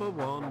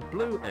 #1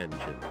 blue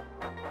engine.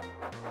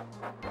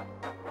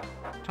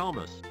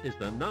 Thomas is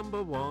the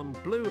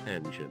 #1 blue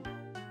engine.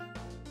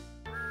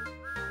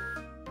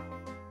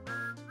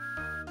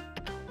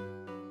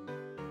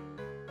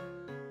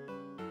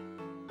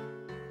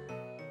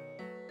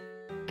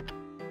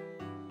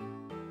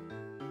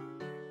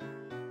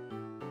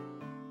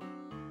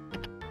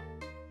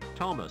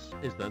 Thomas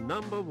is the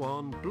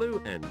 #1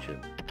 blue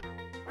engine.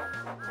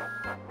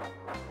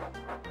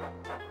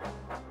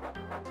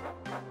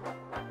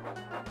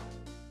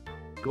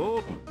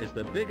 Gordon is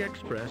the Big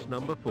Express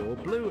 #4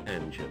 blue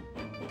engine.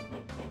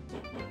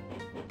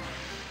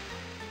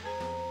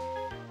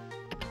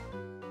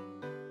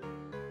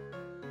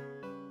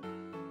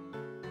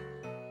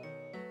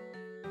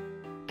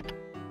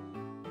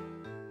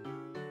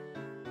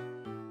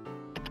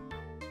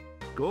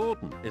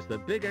 Gordon is the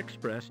Big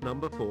Express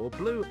 #4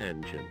 blue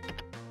engine.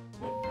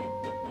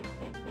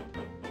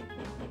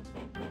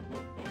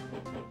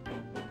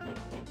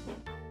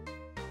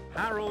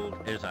 Harold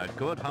is a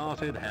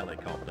good-hearted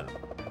helicopter.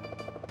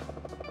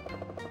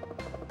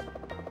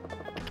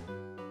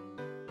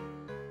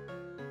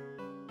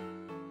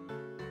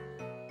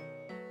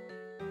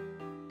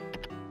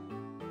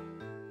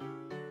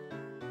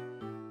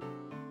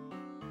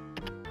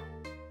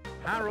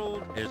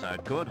 Harold is a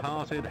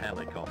good-hearted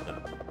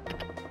helicopter.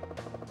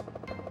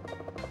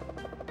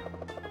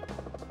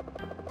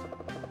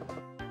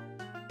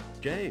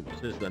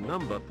 James is the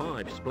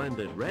 #5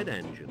 Splendid red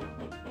engine.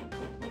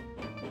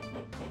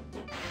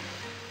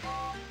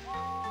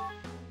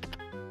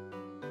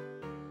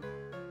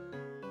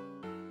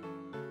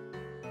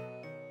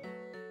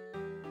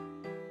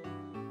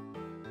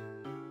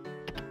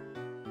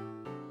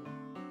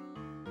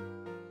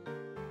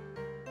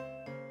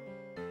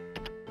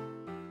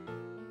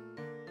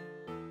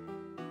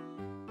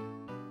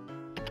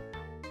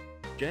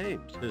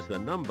 James is the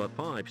number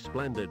 5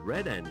 Splendid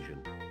Red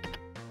engine.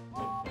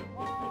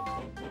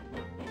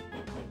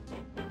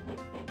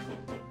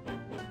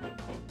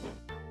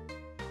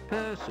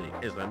 Percy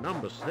is the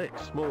number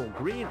 6 Small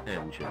Green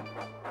engine.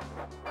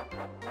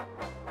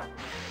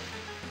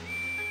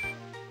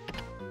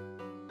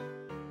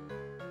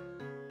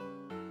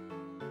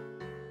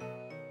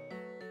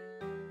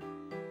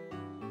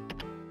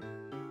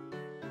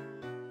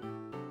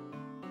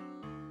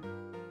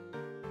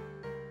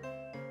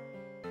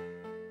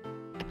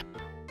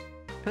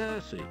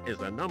 Percy is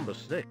the number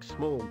 6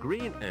 Small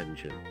Green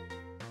engine.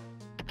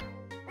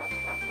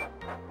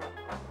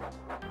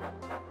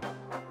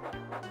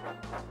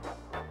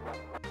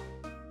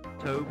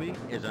 Toby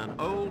is an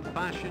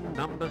old-fashioned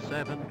number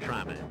 7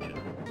 tram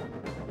engine.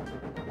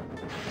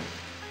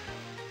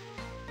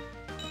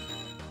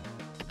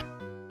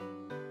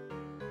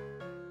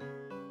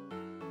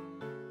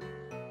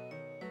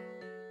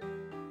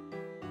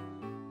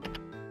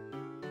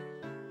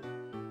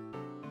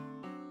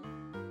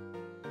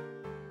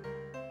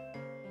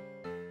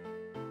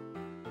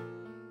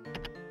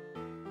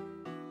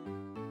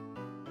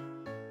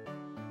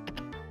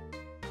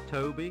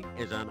 Toby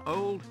is an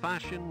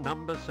old-fashioned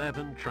number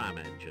 7 tram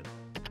engine.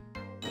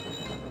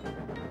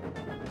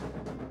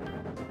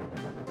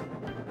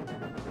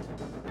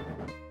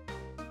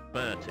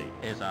 Bertie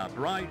is a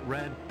bright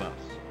red bus.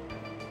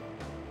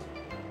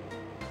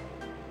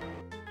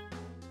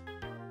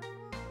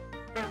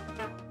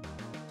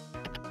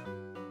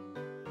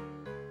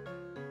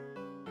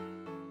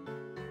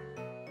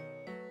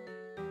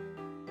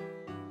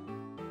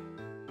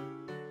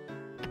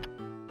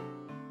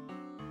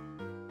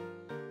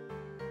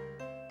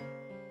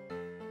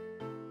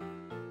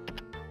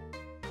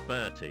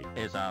 Bertie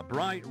is a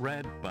bright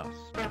red bus.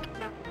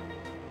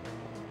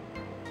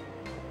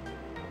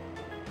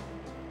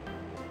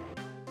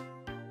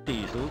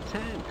 Diesel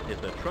 10 is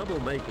the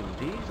troublemaking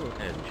diesel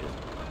engine.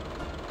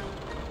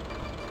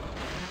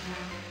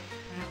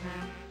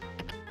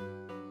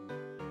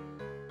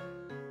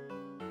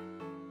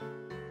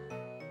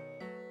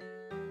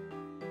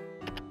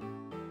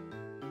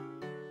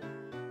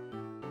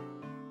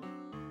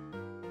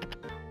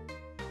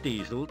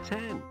 Diesel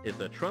 10 is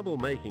the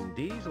troublemaking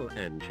diesel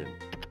engine.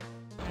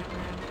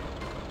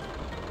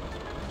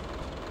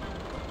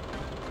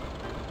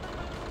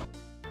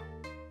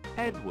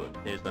 Edward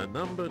is the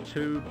number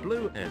 2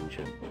 blue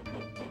engine.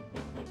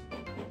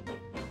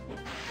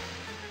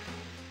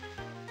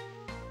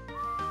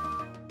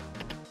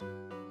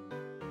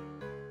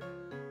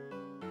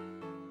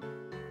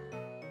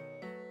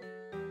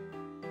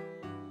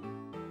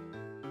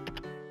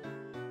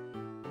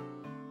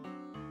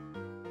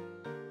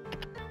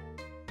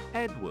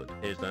 Edward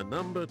is the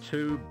number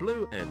 2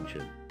 blue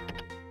engine.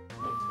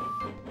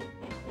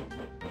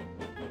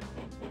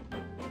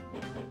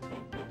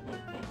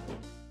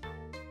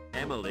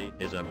 Emily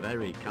is a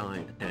very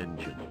kind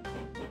engine.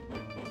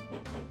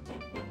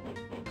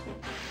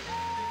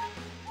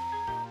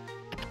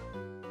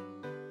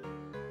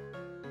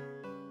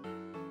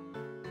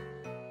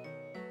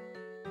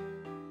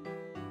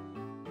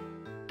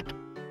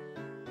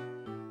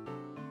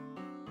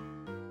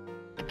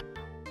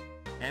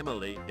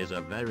 Emily is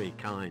a very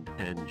kind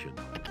engine.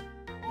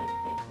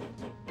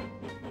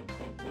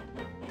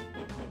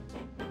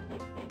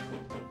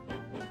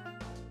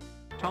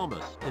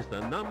 Thomas is the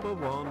number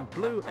 1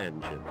 blue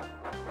engine.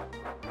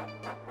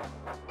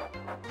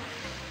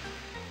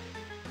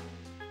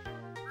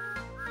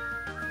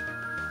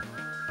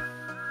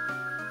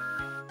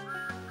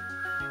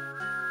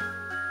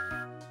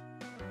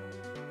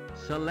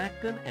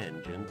 Select an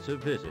engine to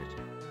visit.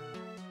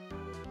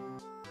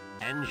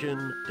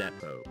 Engine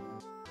depot.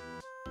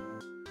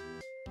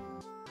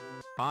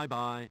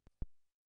 Bye-bye.